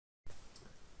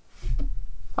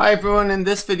Hi everyone, in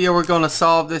this video we're going to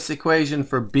solve this equation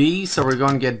for b, so we're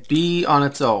going to get b on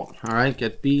its own. Alright,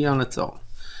 get b on its own.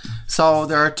 So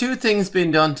there are two things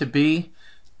being done to b.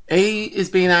 A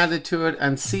is being added to it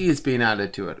and c is being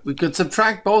added to it. We could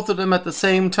subtract both of them at the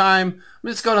same time. I'm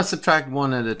just going to subtract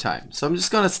one at a time. So I'm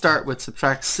just going to start with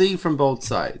subtract c from both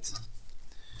sides.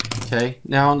 Okay,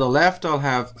 now on the left I'll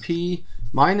have p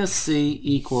minus c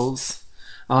equals,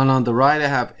 and on the right I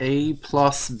have a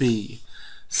plus b.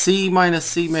 C minus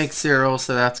c makes 0,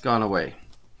 so that's gone away.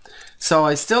 So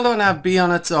I still don't have b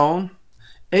on its own.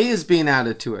 A is being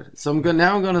added to it. So I'm going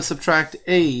to subtract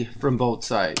a from both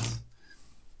sides.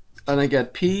 And I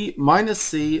get p minus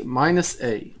c minus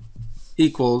a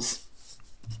equals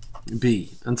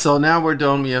b. And so now we're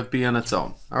done. We have b on its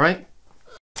own. Alright?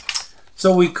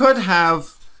 So we could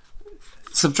have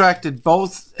subtracted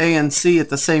both a and c at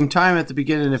the same time at the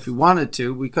beginning if we wanted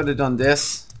to. We could have done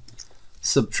this.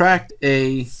 Subtract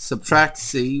a, subtract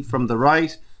c from the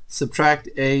right, subtract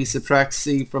a, subtract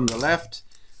c from the left,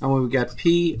 and we would get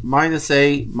p minus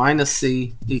a minus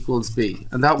c equals b.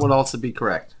 And that would also be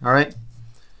correct. Alright?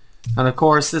 And of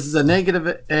course this is a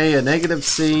negative a negative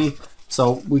c,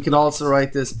 so we could also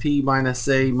write this p minus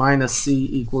a minus c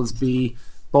equals b.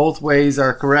 Both ways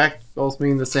are correct, both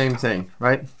mean the same thing,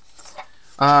 right?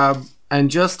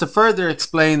 And just to further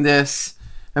explain this,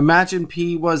 imagine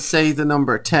p was, say, the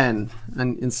number 10,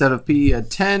 and instead of p at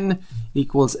 10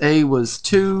 equals a was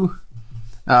 2,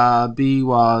 b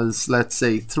was, let's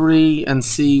say, 3, and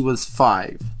c was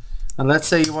 5. And let's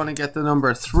say you want to get the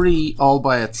number 3 all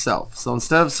by itself. So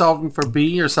instead of solving for b,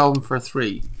 you're solving for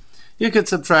 3. You could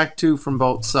subtract 2 from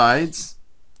both sides.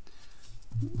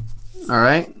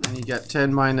 Alright, and you get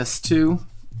 10 minus 2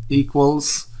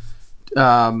 equals,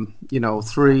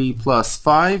 3 plus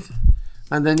 5.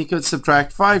 And then you could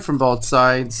subtract 5 from both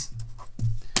sides,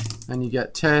 and you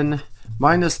get 10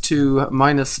 minus 2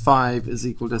 minus 5 is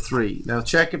equal to 3. Now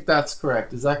check if that's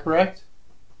correct. Is that correct?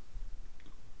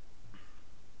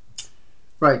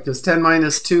 Right, because 10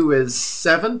 minus 2 is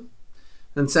 7,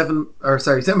 and 10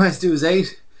 minus 2 is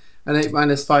 8, and 8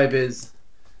 minus 5 is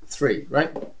 3,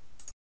 right?